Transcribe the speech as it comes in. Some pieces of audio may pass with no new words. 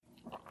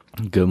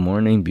Good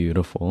morning,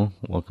 beautiful.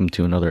 Welcome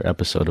to another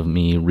episode of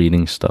me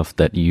reading stuff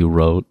that you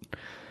wrote,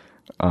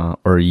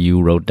 or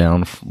you wrote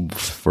down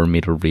for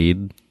me to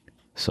read.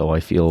 So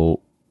I feel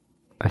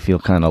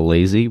kind of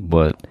lazy,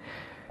 but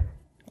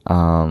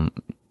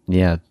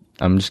yeah,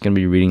 I'm just gonna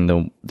be reading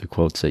the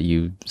quotes that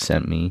you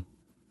sent me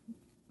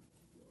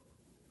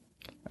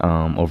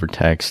over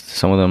text.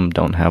 Some of them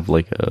don't have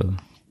like a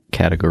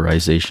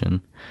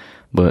categorization,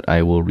 but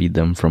I will read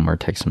them from our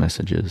text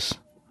messages.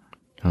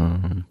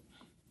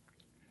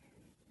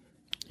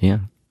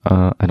 Yeah.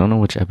 I don't know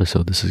which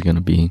episode this is going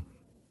to be,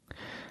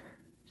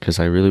 because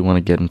I really want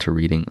to get into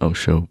reading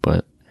Osho,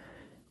 but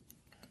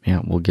yeah,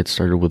 we'll get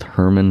started with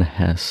Hermann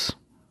Hesse.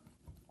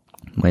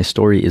 My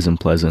story isn't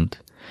pleasant.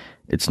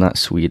 It's not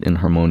sweet and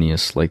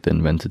harmonious like the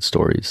invented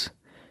stories.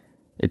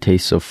 It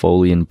tastes of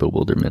folly and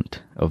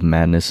bewilderment, of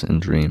madness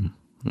and dream,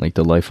 like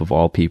the life of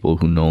all people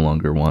who no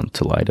longer want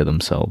to lie to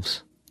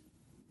themselves.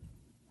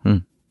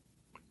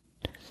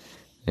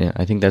 Yeah,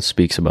 I think that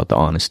speaks about the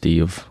honesty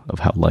of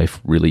how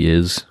life really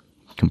is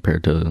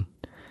compared to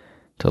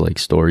like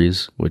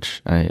stories,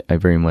 which I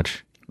very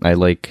much I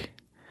like.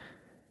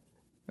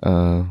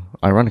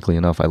 Ironically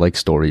enough, I like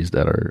stories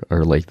that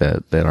are like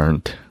that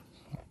aren't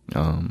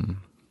that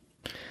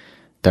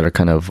are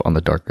kind of on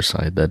the darker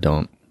side, that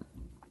don't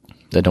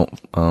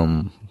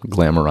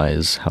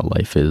glamorize how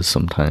life is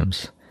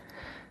sometimes.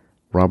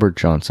 Robert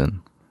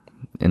Johnson.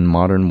 In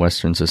modern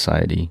Western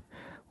society,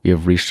 we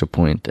have reached a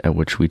point at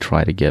which we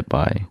try to get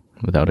by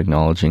without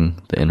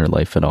acknowledging the inner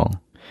life at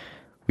all.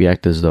 We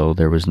act as though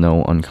there was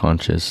no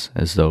unconscious,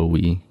 as though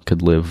we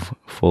could live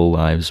full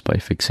lives by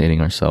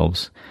fixating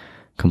ourselves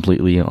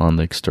completely on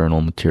the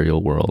external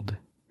material world.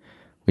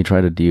 We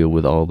try to deal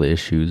with all the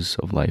issues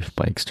of life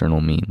by external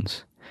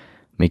means,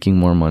 making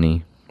more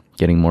money,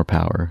 getting more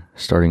power,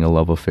 starting a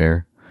love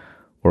affair,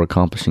 or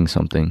accomplishing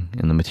something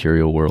in the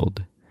material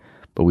world.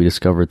 But we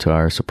discover to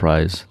our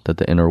surprise that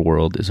the inner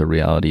world is a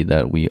reality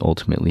that we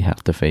ultimately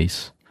have to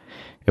face.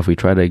 If we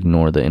try to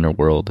ignore the inner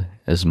world,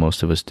 as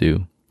most of us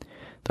do,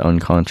 the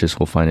unconscious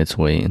will find its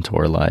way into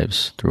our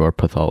lives through our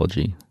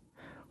pathology,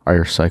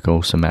 our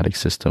psychosomatic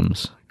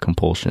systems,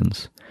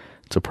 compulsions,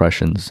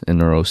 depressions, and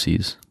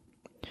neuroses.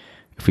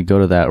 If we go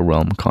to that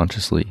realm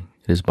consciously,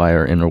 it is by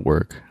our inner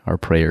work, our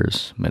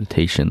prayers,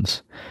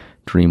 meditations,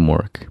 dream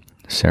work,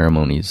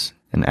 ceremonies,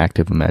 and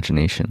active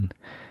imagination.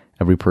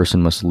 Every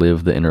person must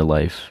live the inner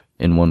life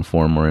in one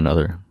form or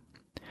another,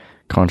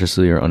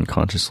 consciously or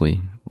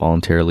unconsciously,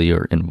 voluntarily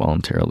or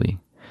involuntarily.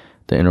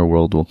 The inner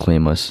world will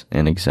claim us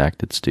and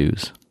exact its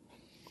dues.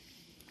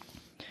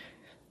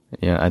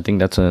 Yeah, I think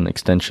that's an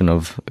extension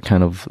of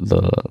kind of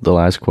the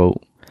last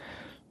quote.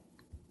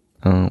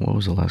 What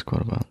was the last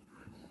quote about?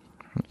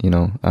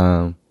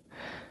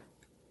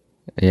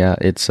 Yeah,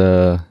 it's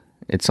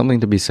something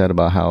to be said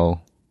about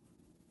how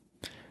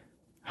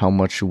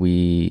much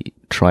we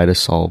try to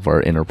solve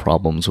our inner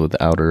problems with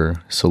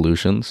outer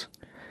solutions.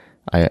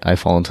 I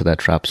fall into that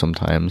trap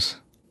sometimes.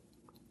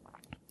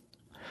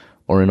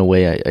 Or in a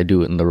way, I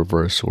do it in the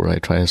reverse, where I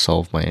try to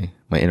solve my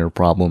inner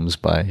problems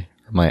by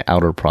my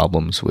outer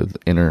problems with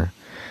inner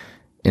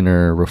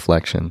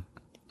reflection.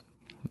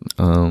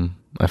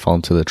 I fall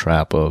into the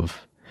trap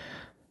of,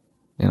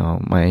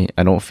 I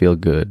don't feel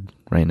good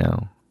right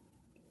now,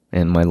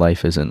 and my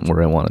life isn't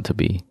where I want it to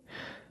be.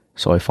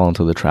 So I fall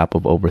into the trap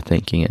of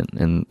overthinking it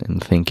and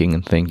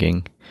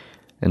thinking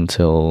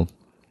until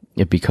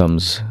it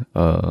becomes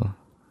a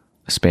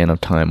span of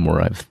time where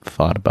I've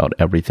thought about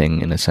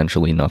everything and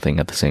essentially nothing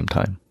at the same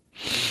time.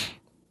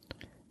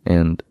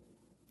 And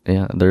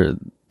yeah,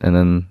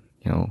 then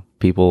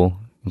people,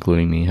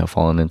 including me, have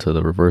fallen into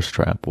the reverse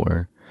trap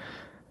where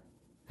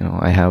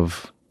I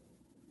have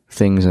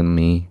things in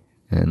me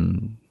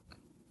and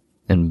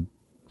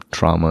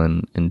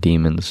trauma and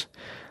demons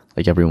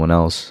like everyone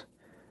else.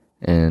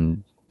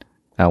 And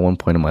at one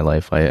point in my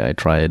life, I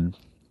tried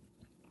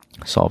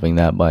solving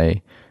that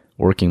by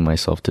working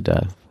myself to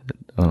death,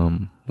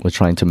 with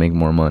trying to make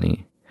more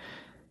money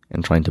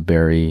and trying to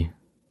bury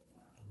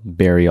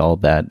all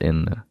that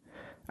in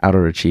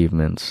outer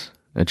achievements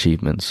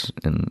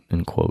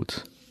in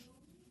quotes.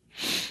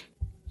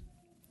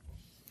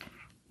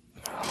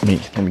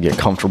 Let me get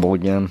comfortable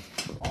again.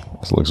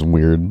 This looks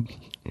weird.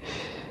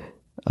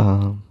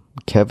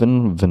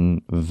 Kevin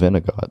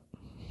Vinegot.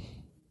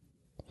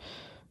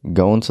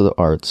 Go into the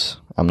arts.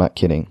 I'm not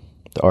kidding.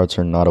 The arts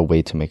are not a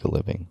way to make a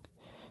living.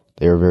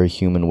 They are a very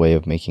human way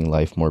of making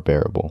life more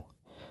bearable.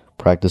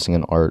 Practicing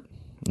an art,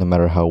 no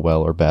matter how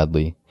well or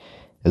badly,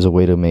 is a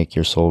way to make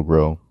your soul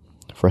grow,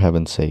 for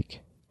heaven's sake.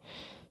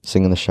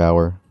 Sing in the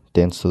shower,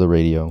 dance to the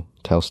radio,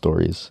 tell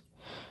stories.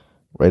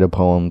 Write a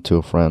poem to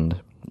a friend,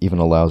 even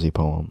a lousy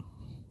poem.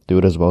 Do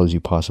it as well as you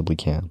possibly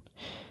can,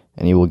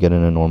 and you will get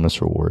an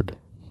enormous reward.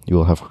 You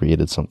will have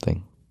created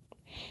something.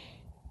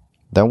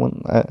 That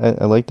one,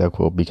 I like that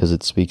quote because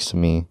it speaks to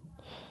me.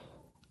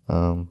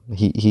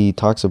 He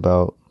talks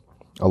about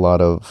a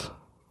lot of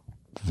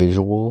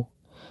visual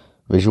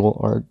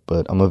art,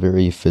 but I'm a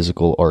very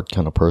physical art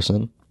kind of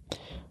person,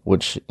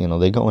 which,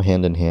 they go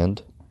hand in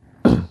hand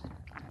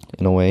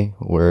in a way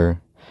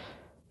where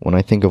when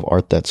I think of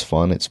art that's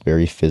fun, it's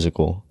very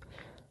physical.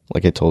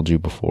 Like I told you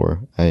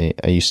before, I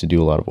used to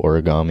do a lot of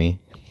origami,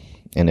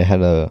 and it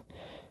had a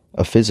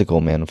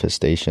physical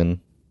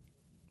manifestation.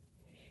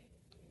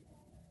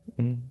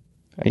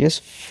 I guess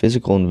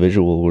physical and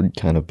visual would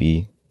kind of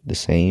be the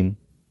same,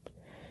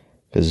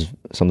 because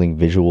something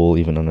visual,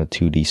 even on a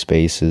 2D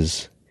space,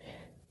 is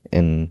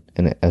in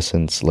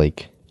essence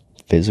like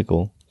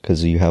physical,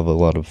 because you have a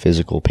lot of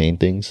physical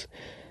paintings,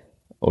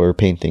 or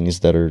paintings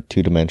that are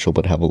two-dimensional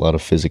but have a lot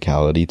of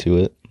physicality to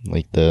it,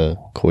 like the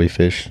koi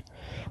fish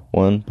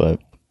one.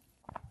 But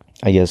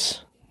I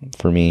guess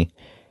for me,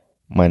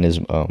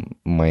 the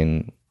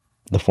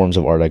forms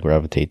of art I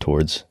gravitate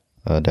towards,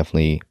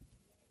 definitely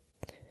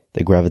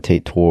they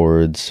gravitate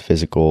towards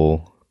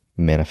physical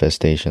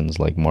manifestations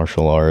like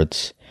martial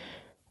arts,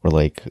 or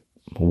like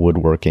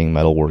woodworking,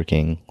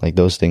 metalworking. Like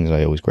those things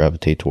I always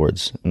gravitate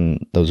towards,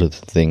 and those are the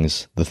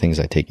things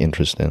I take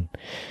interest in.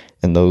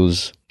 And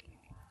those,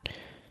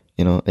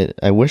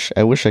 I wish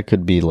I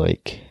could be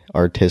like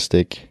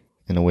artistic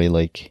in a way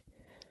like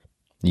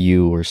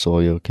you or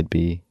Soyo could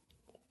be.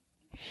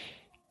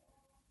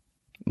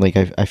 Like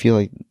I feel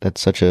like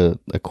that's such a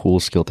cool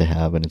skill to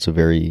have, and it's a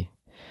very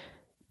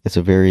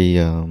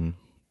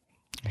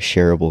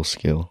shareable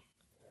skill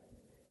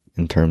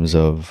in terms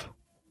of,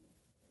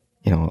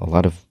 a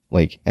lot of,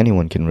 like,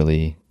 anyone can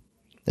really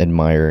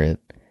admire it,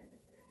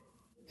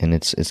 and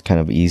it's kind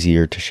of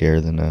easier to share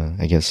than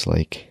I guess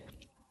like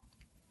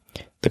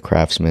the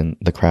crafts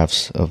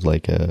of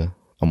like a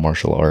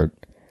martial art,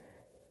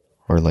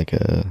 or like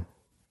I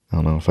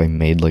don't know, if I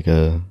made like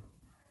a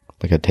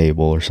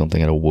table or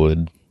something out of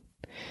wood,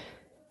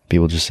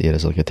 people just see it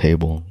as like a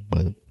table,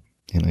 but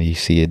you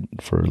see it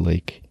for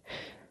like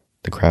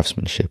the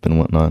craftsmanship and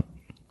whatnot.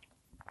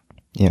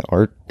 Yeah,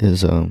 art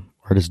is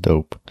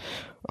dope.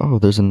 Oh,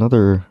 there's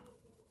another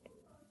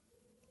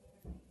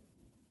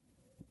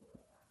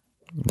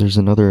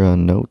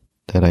note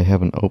that I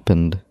haven't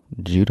opened.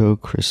 Judo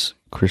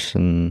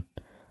Krishnamurti.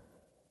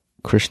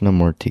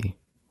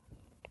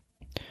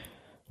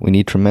 We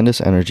need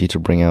tremendous energy to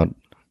bring out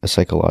a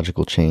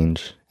psychological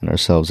change in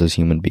ourselves as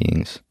human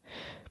beings,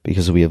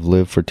 because we have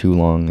lived for too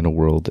long in a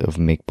world of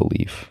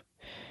make-believe,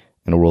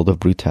 in a world of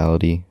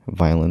brutality,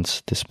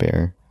 violence,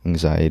 despair,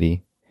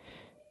 anxiety.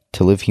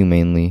 To live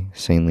humanely,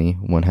 sanely,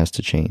 one has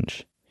to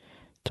change,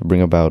 to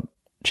bring about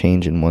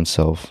change in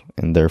oneself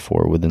and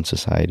therefore within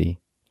society.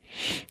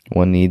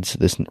 One needs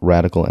this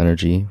radical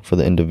energy, for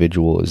the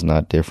individual is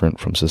not different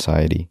from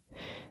society.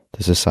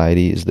 The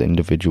society is the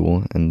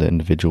individual, and the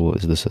individual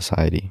is the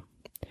society.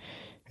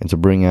 And to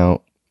bring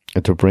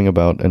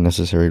about a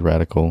necessary,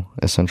 radical,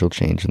 essential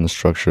change in the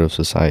structure of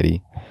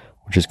society,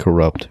 which is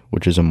corrupt,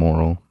 which is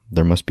immoral,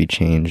 there must be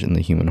change in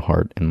the human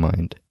heart and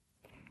mind.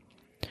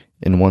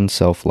 In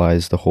oneself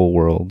lies the whole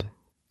world,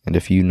 and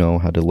if you know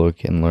how to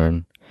look and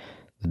learn,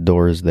 the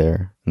door is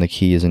there, and the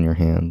key is in your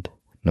hand.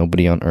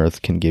 Nobody on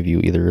earth can give you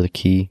either the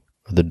key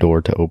or the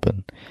door to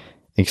open,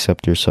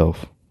 except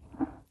yourself.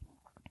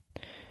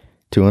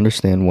 To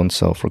understand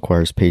oneself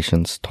requires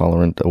patience,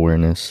 tolerant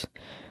awareness.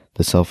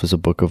 The self is a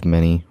book of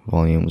many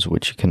volumes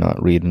which you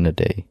cannot read in a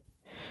day.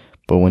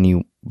 But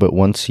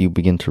once you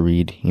begin to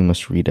read, you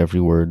must read every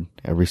word,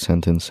 every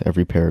sentence,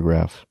 every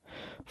paragraph,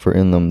 for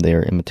in them they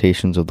are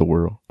imitations of the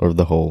world, or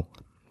the whole.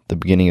 The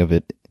beginning of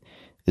it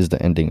is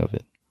the ending of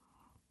it.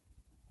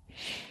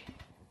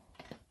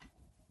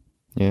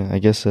 Yeah, I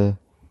guess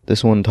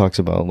this one talks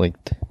about like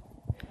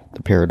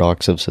the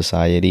paradox of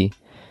society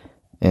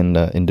and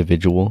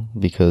individual,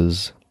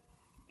 because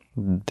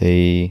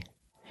they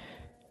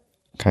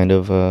kind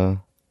of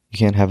you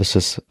can't have a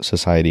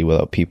society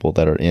without people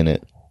that are in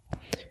it,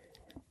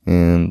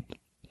 and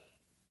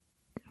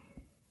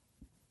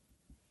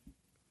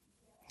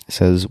it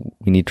says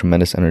we need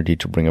tremendous energy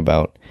to bring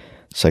about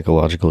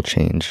psychological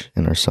change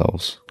in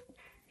ourselves.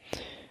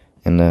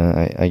 And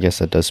I guess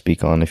that does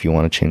speak on, if you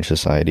want to change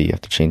society, you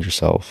have to change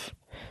yourself,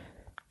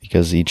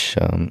 because each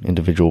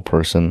individual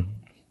person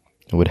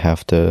would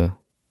have to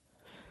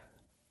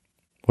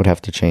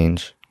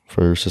change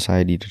for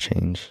society to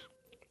change.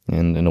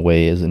 And in a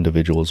way, as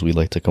individuals, we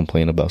like to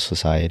complain about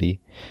society,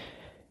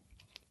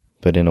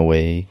 but in a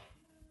way,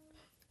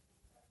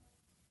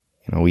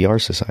 we are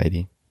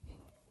society.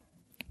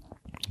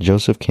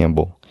 Joseph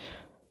Campbell.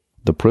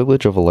 The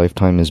privilege of a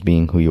lifetime is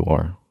being who you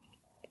are.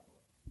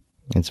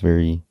 It's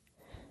very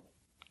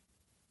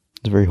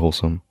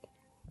wholesome.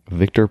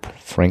 Viktor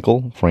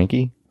Frankl?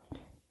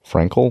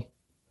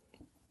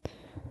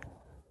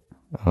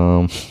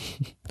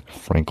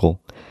 Frankl.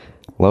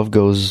 Love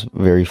goes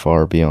very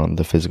far beyond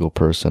the physical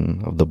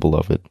person of the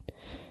beloved.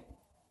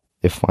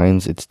 It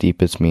finds its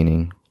deepest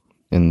meaning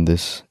in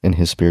his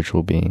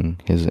spiritual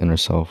being, his inner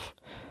self.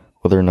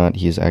 Whether or not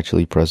he is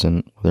actually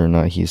present, whether or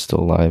not he is still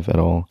alive at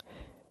all,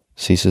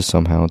 ceases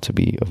somehow to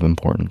be of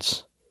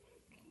importance.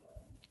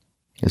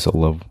 It's a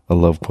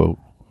love quote.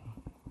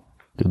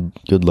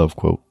 Good love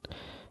quote.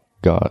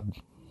 God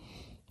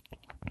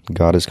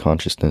is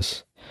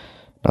consciousness,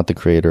 not the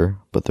creator,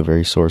 but the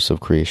very source of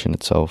creation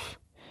itself.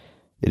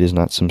 It is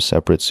not some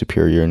separate,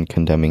 superior, and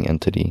condemning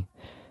entity.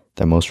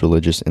 that most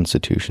religious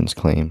institutions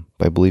claim.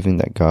 By believing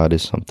that God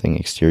is something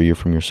exterior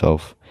from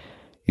yourself,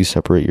 you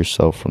separate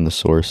yourself from the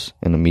source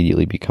and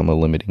immediately become a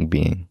limiting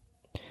being.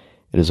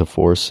 It is a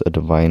force, a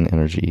divine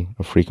energy,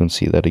 a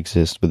frequency that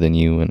exists within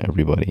you and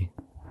everybody.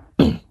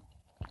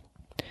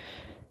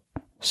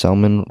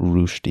 Salman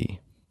Rushdie.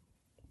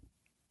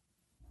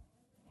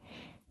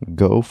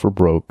 Go for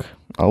broke.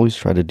 Always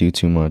try to do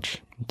too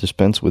much.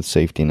 Dispense with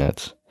safety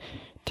nets.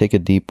 Take a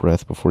deep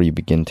breath before you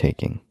begin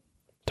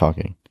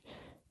talking.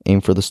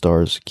 Aim for the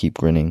stars, keep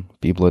grinning,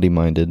 be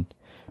bloody-minded,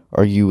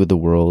 argue with the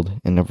world,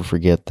 and never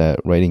forget that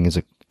writing is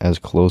as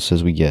close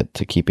as we get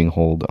to keeping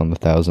hold on the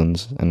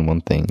thousands and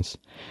one things.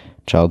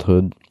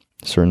 Childhood,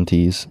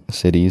 certainties,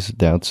 cities,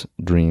 doubts,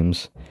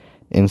 dreams,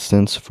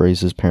 instants,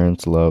 phrases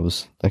parents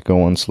loves that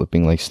go on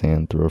slipping like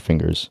sand through our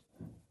fingers.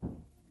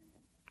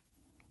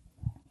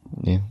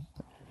 Yeah.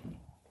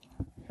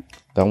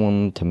 That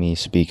one to me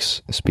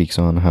speaks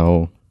on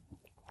how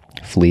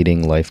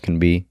fleeting life can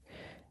be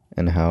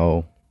and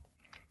how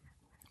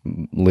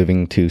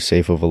living too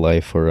safe of a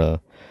life or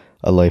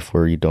a life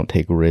where you don't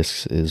take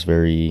risks is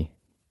very...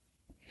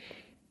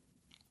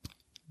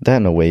 That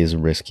in a way is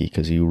risky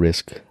because you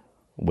risk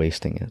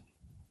wasting it.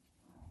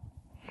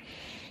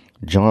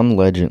 John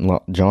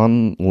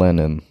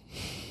Lennon.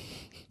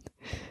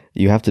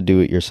 You have to do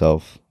it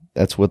yourself.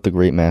 That's what the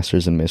great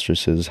masters and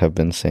mistresses have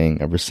been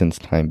saying ever since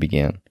time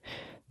began.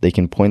 They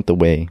can point the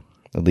way,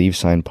 leave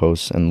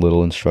signposts and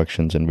little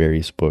instructions in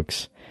various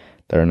books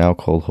that are now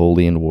called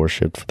holy and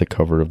worshipped for the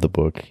cover of the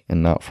book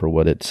and not for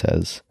what it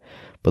says.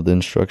 But the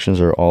instructions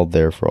are all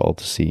there for all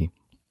to see.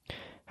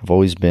 Have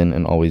always been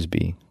and always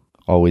be.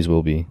 Always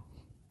will be.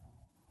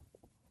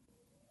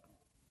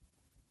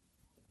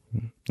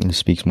 It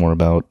speaks more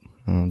about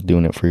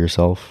doing it for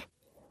yourself.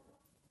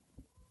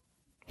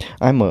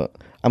 I'm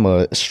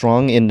a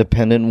strong,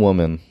 independent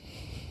woman.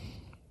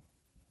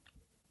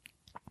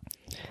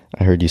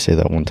 I heard you say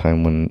that one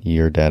time when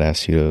your dad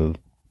asked you to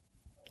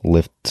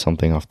lift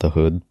something off the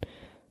hood.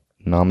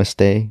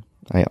 Namaste.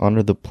 I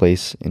honor the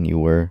place in you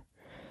where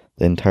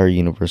the entire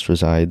universe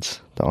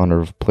resides. The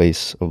honor of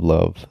place of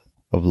love,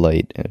 of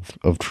light,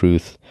 of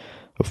truth,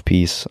 of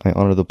peace. I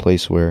honor the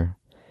place where,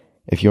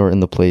 if you're in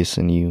the place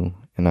in you,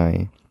 and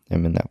I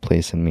am in that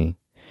place in me,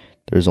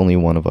 there's only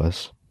one of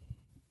us.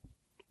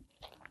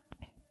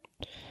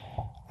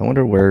 I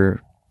wonder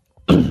where...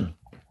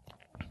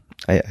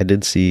 I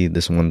did see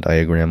this one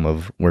diagram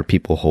of where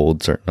people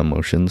hold certain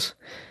emotions.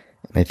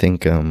 And I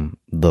think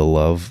the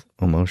love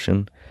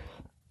emotion...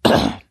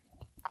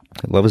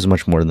 Love is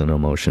much more than an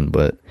emotion,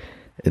 but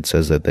it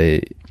says that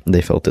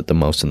they felt it the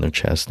most in their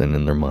chest and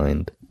in their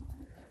mind.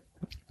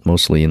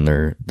 Mostly in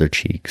their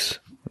cheeks,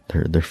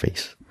 their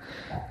face.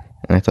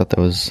 And I thought that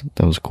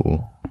was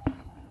cool.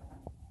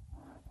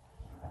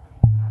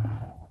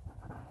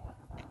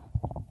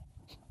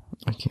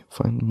 I can't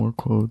find more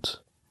quotes.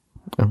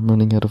 I'm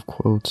running out of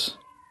quotes.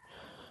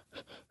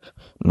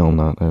 No, I'm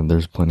not.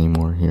 There's plenty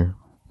more here.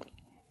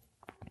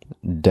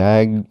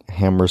 Dag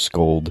Hammer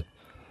Scold.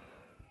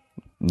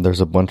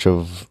 There's a bunch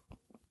of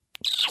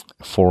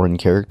foreign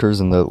characters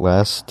in the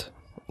last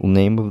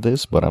name of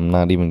this, but I'm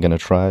not even going to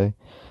try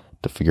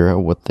to figure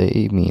out what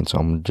they mean, so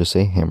I'm going to just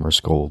say Hammer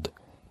Scold.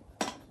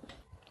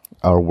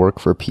 Our work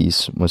for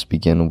peace must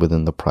begin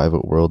within the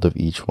private world of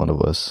each one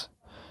of us.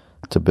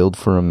 To build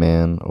for a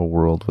man a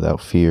world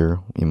without fear,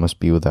 we must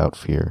be without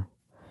fear.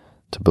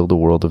 To build a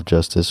world of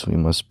justice, we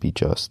must be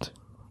just.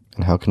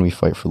 And how can we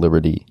fight for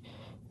liberty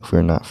if we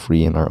are not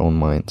free in our own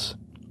minds?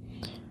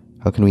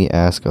 How can we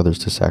ask others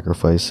to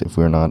sacrifice if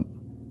we are not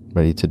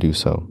ready to do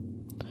so?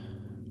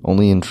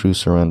 Only in true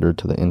surrender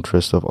to the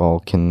interest of all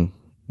can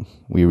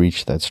we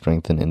reach that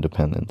strength and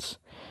independence,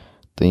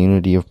 the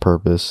unity of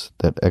purpose,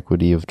 that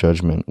equity of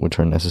judgment which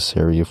are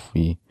necessary if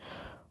we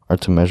are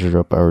to measure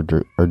up our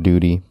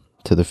duty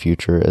to the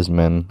future as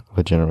men of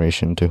a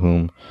generation to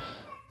whom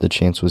the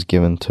chance was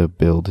given to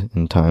build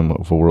in time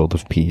of a world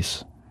of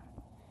peace.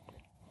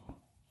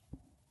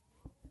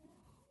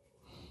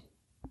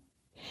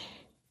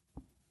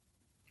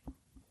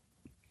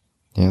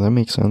 Yeah, that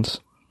makes sense.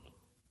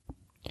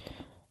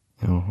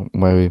 How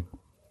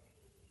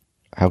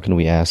can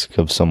we ask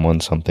of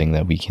someone something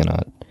that we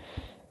cannot,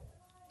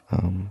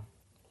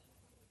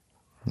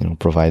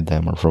 provide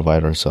them or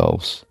provide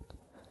ourselves?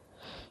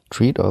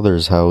 Treat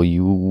others how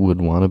you would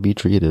want to be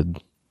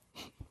treated.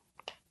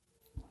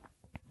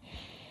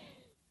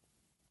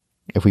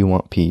 If we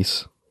want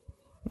peace,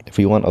 if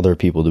we want other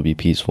people to be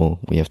peaceful,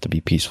 we have to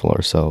be peaceful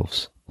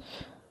ourselves.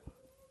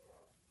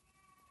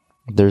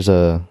 There's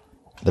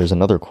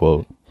another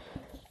quote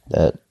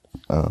that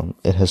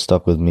it has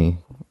stuck with me.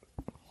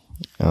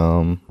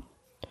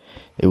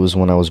 It was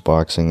when I was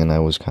boxing and I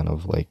was kind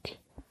of like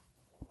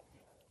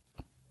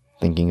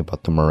thinking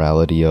about the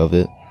morality of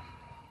it.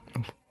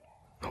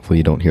 Hopefully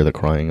you don't hear the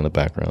crying in the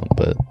background,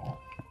 but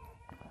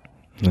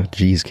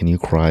geez, can you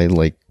cry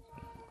like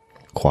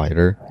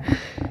quieter?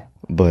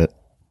 But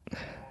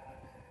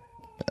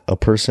a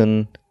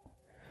person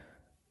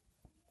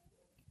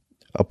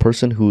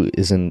who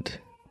isn't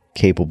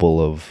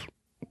capable of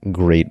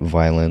great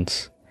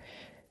violence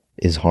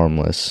is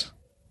harmless,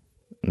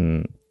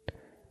 mm,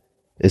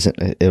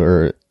 isn't,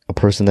 or a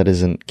person that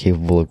isn't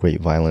capable of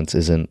great violence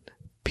isn't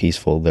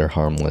peaceful, they're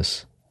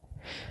harmless.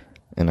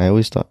 And I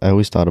always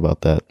thought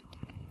about that,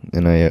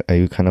 and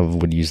I kind of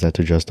would use that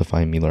to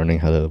justify me learning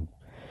how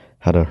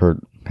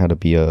to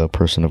be a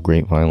person of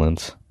great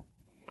violence.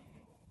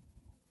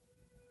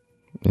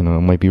 You know, I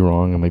might be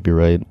wrong, I might be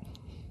right,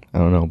 I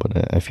don't know,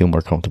 but I feel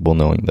more comfortable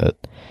knowing that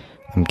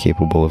I'm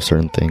capable of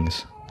certain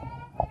things.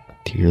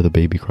 Do you hear the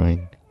baby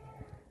crying?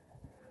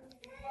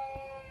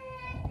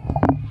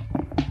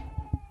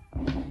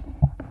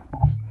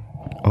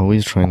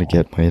 Always trying to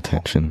get my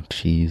attention.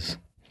 Jeez.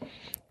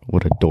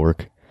 What a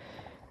dork.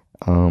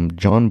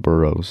 John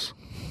Burroughs.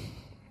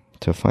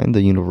 To find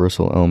the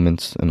universal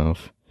elements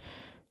enough.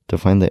 To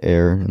find the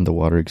air and the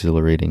water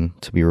exhilarating.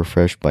 To be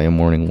refreshed by a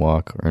morning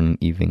walk or an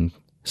evening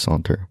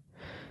saunter.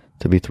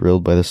 To be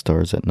thrilled by the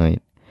stars at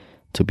night.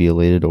 To be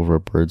elated over a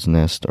bird's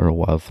nest or a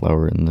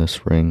wildflower in the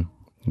spring.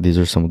 These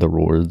are some of the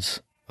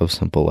rewards of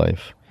simple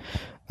life.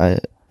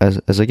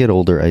 As I get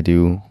older, I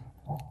do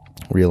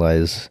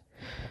realize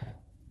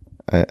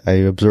I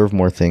observe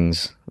more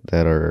things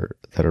that are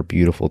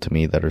beautiful to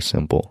me, that are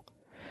simple.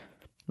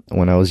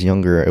 When I was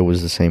younger, it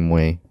was the same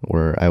way,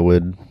 where I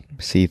would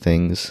see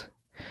things.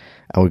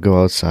 I would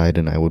go outside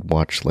and I would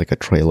watch like a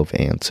trail of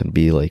ants and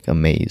be like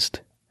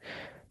amazed.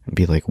 And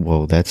be like,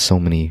 whoa, that's so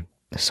many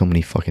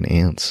fucking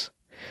ants.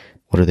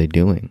 What are they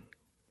doing?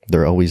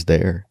 They're always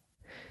there.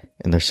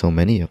 And there's so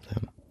many of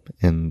them.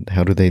 And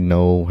how do they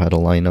know how to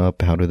line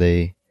up? How do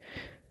they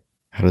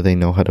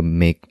know how to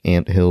make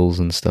ant hills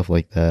and stuff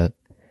like that?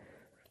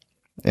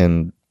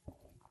 And,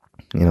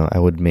 you know,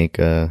 I'd make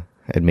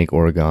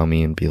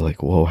origami and be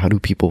like, whoa, how do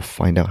people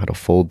find out how to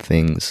fold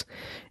things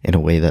in a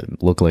way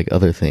that look like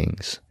other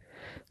things?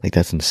 Like,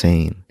 that's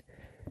insane.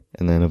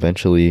 And then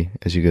eventually,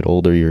 as you get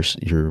older, your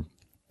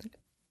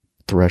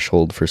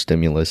threshold for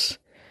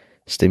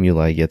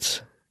stimuli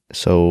gets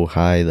so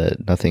high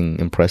that nothing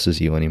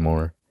impresses you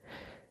anymore.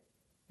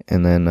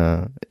 And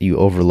then you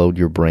overload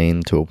your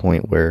brain to a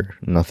point where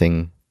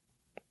nothing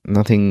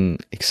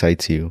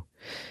excites you.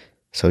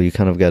 So you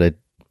kind of got to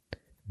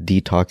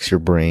detox your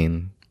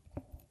brain.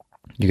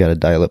 You got to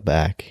dial it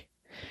back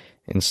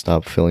and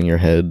stop filling your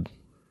head.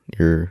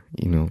 You're,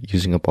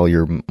 using up all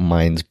your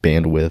mind's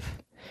bandwidth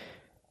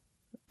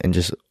and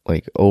just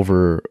like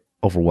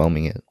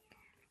overwhelming it.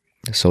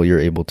 So you're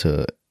able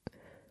to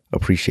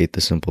appreciate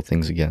the simple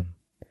things again.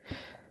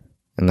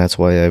 And that's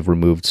why I've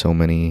removed so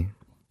many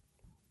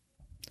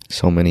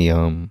or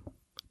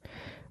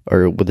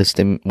with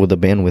the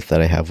bandwidth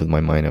that I have with my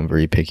mind, I'm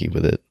very picky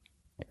with it.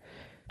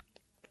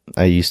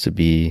 I used to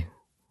be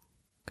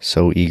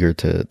so eager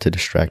to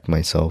distract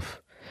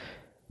myself,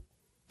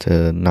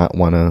 to not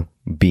want to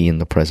be in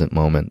the present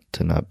moment,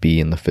 to not be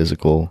in the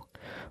physical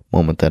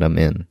moment that I'm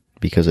in,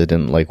 because I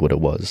didn't like what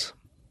it was.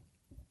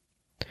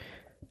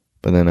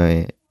 But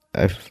then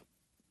I've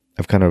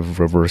kind of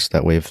reversed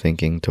that way of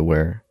thinking to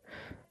where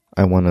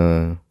I want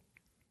to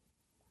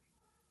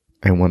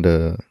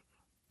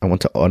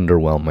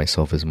underwhelm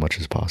myself as much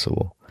as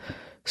possible.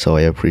 So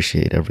I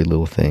appreciate every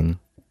little thing.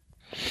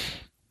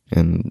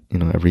 And,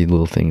 every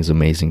little thing is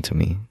amazing to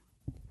me.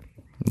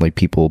 Like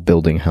people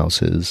building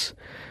houses,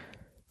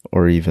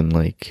 or even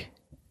like,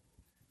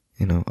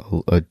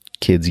 a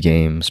kid's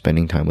game,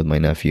 spending time with my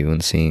nephew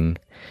and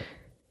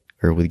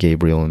or with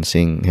Gabriel and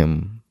seeing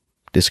him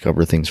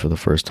discover things for the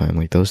first time.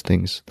 Like those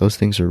things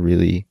are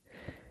really,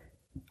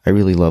 I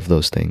really love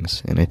those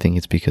things. And I think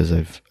it's because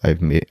I've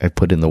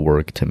put in the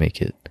work to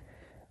make it.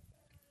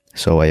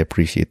 So I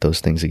appreciate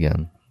those things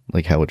again,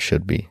 like how it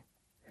should be.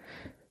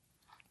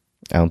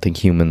 I don't think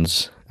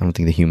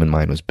the human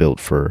mind was built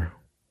for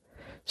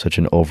such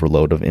an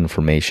overload of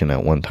information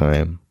at one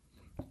time.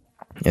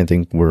 I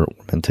think we're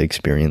meant to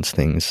experience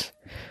things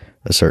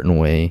a certain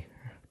way.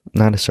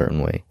 Not a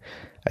certain way.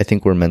 I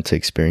think we're meant to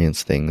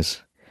experience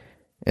things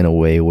in a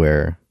way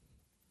where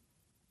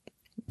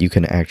you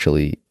can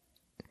actually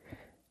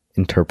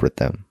interpret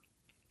them.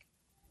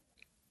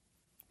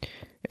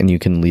 And you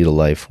can lead a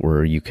life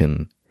where you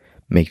can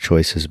make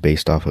choices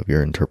based off of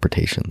your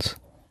interpretations.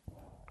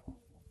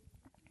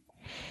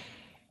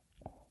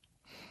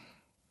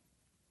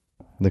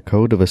 The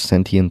code of a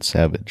sentient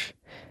savage.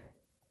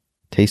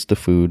 Taste the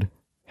food,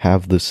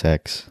 have the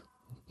sex.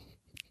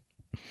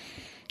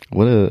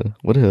 What a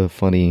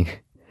funny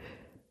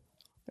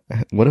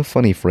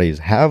phrase.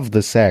 Have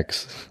the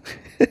sex.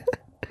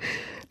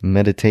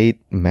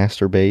 Meditate,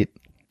 masturbate,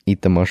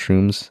 eat the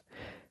mushrooms,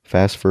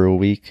 fast for a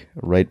week,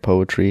 write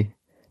poetry,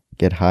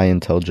 get high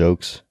and tell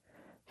jokes,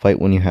 fight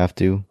when you have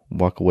to,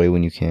 walk away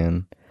when you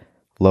can,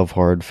 love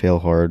hard, fail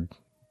hard,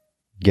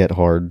 get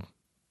hard.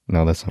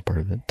 No, that's not part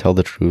of it. Tell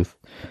the truth.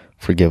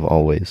 Forgive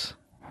always.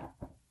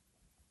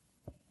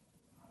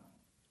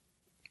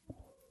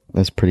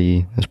 That's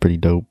pretty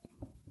dope.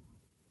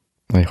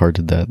 I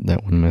hearted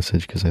that one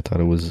message because I thought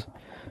it was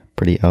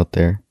pretty out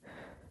there.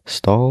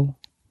 Stall?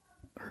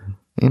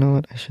 You know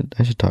what? I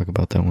should talk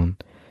about that one.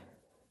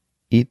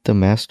 Eat the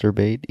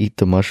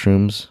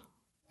mushrooms,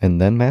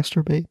 and then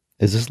masturbate?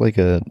 Is this like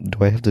do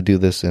I have to do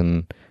this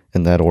in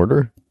In that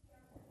order?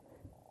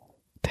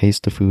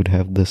 Taste the food,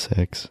 have the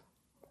sex.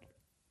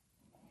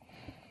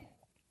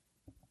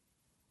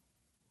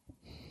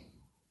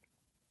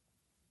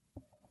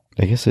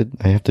 I guess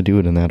I have to do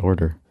it in that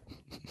order.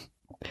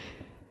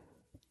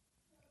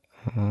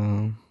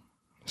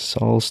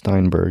 Saul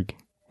Steinberg.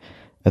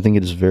 I think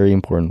it is very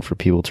important for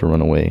people to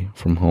run away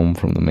from home,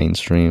 from the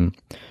mainstream,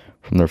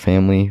 from their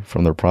family,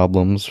 from their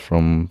problems,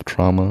 from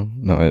trauma.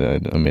 No,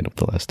 I made up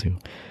the last two.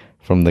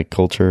 From the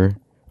culture,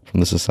 from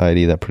the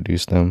society that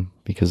produced them.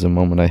 Because the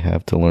moment I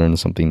have to learn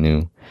something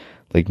new,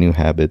 like new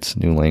habits,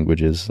 new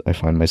languages, I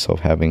find myself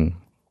having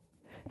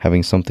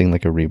something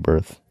like a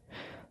rebirth.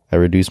 I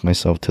reduce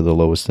myself to the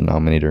lowest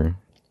denominator,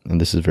 and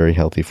this is very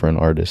healthy for an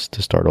artist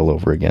to start all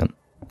over again.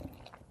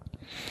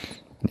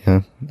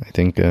 Yeah, I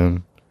think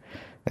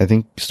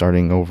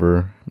starting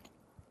over,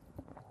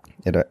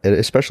 it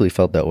especially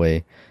feels that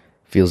way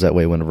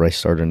whenever I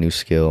start a new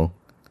skill.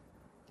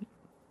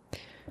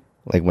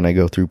 Like when I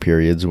go through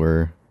periods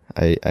where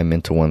I'm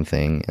into one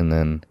thing, and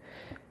then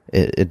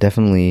it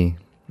definitely,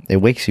 it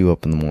wakes you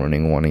up in the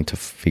morning wanting to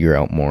figure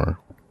out more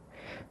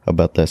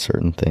about that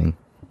certain thing.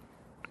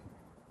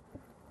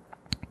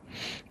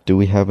 Do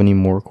we have any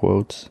more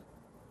quotes?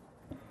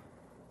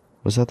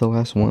 Was that the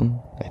last one?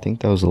 I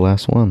think that was the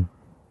last one.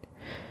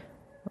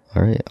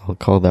 Alright, I'll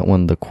call that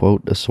one the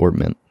quote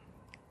assortment.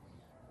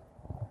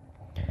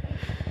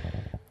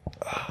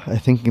 I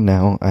think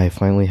now I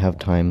finally have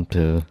time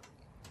to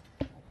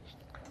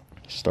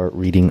start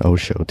reading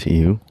Osho to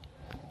you.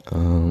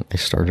 I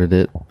started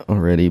it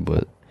already,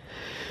 but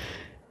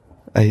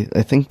I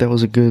think that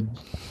was a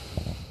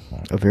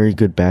very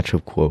good batch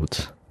of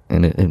quotes,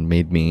 and it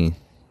made me,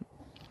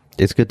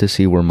 it's good to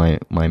see where my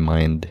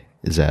mind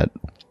is at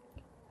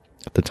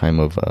the time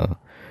of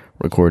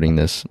recording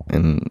this,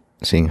 and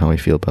seeing how I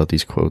feel about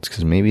these quotes,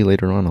 because maybe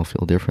later on I'll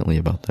feel differently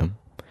about them.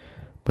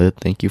 But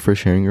thank you for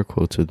sharing your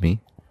quotes with me.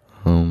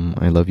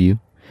 I love you,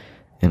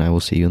 and I will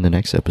see you in the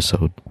next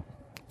episode.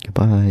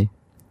 Goodbye.